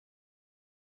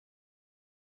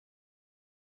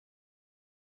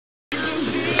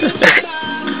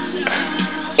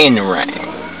in the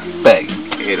rain. Back.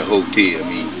 At a hotel,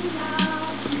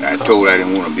 I told her I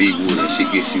didn't want to be with her. She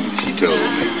told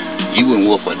me, you wouldn't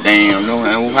work for damn no.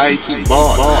 How you keep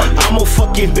bothering? I'm a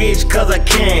fucking bitch cause I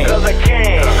can.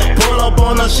 Pull up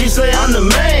on her, she say I'm the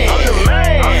man.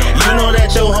 You know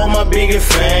that your hoe my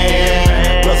biggest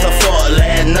fan. Plus I fought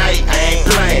last night, I ain't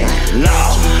playing.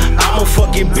 No, I'm a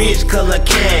fucking bitch cause I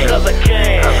can.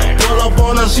 Pull up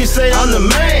on her, she say I'm the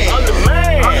man.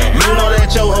 You know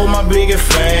that your hoe my biggest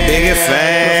fan.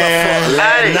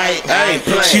 Last night, I ain't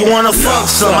playing. She wanna fuck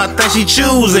some, I think she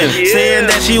choosing. Saying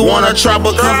that she wanna try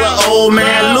because the old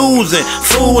man losing.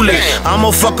 Foolish,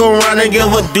 I'ma fuck around and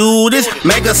give a dude this.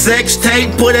 Make a sex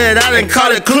tape, put it out and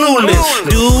call it clueless.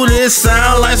 Dude, this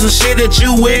sound like some shit that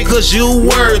you with cause you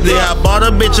worthy. I bought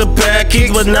a bitch a pair of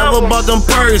kicks but never bought them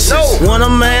purses. When a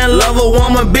man love a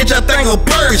woman, bitch, I think a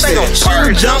person.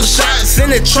 Shoot jump shots in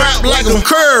the trap like I'm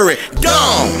Curry.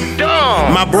 Dumb.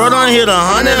 My brother hit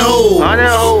 100 hoes.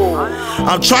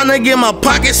 I'm tryna get my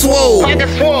pocket swole. I'm from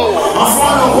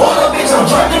the water, bitch, I'm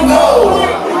drinking gold.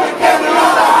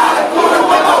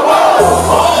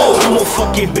 I'm a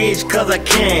fucking bitch cause I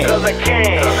can.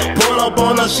 Pull up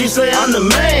on her, she say I'm the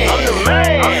man.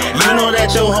 You know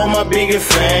that your hoe my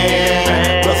biggest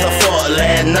fan. Plus I fought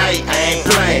last night, I ain't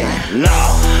playing. No,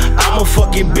 I'm a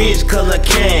fucking bitch cause I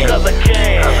can.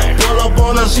 Pull up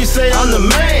on her, she say I'm the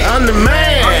man.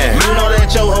 You know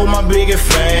that your hoe my biggest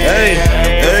fan.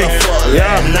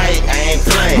 Last night, I ain't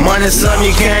playing. Money's something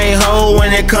you can't hold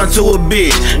when it comes to a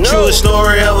bitch. Truest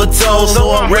story ever told,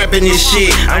 so I'm rapping this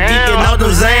shit. I'm geeking out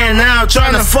them Zan now, I'm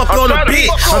trying to fuck on the bitch.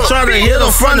 I'm trying to hit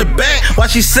her from the back while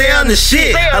she say I'm the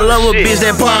shit. I love a bitch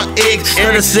that pop X,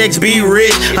 let her sex be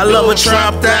rich. I love a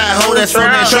trapped out hoe that's from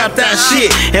that trapped out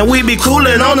shit. And we be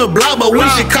coolin' on the block, but we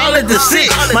should call it the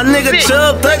six. My nigga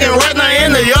Chubb thuggin' right now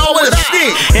in the yard with a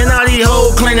stick. And all these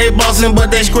hoes claim they bossin',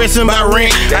 but they scratchin' by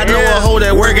rent. I know a hoe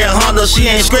that work at Honda, she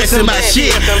ain't scratching by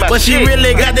shit, but she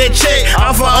really got that check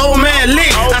off her old man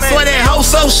lick. I swear that hoe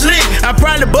so slick, I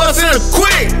probably bust in her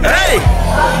quick. Hey,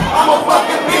 I'm a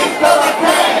fucking bitch cause I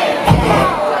can.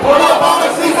 Pull up on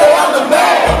her, she say I'm the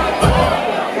man.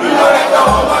 You know that your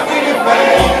hoe my biggest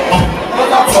fan. Cause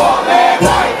I fought last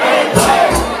night, ain't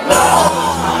playing.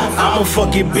 I'm a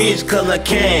fucking bitch cause I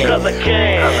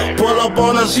can. Pull up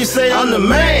on her, she say I'm the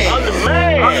man.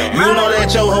 You know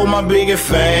that your hoe my biggest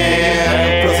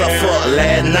fan. Plus I fought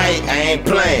last night, I ain't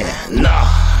playing. Nah.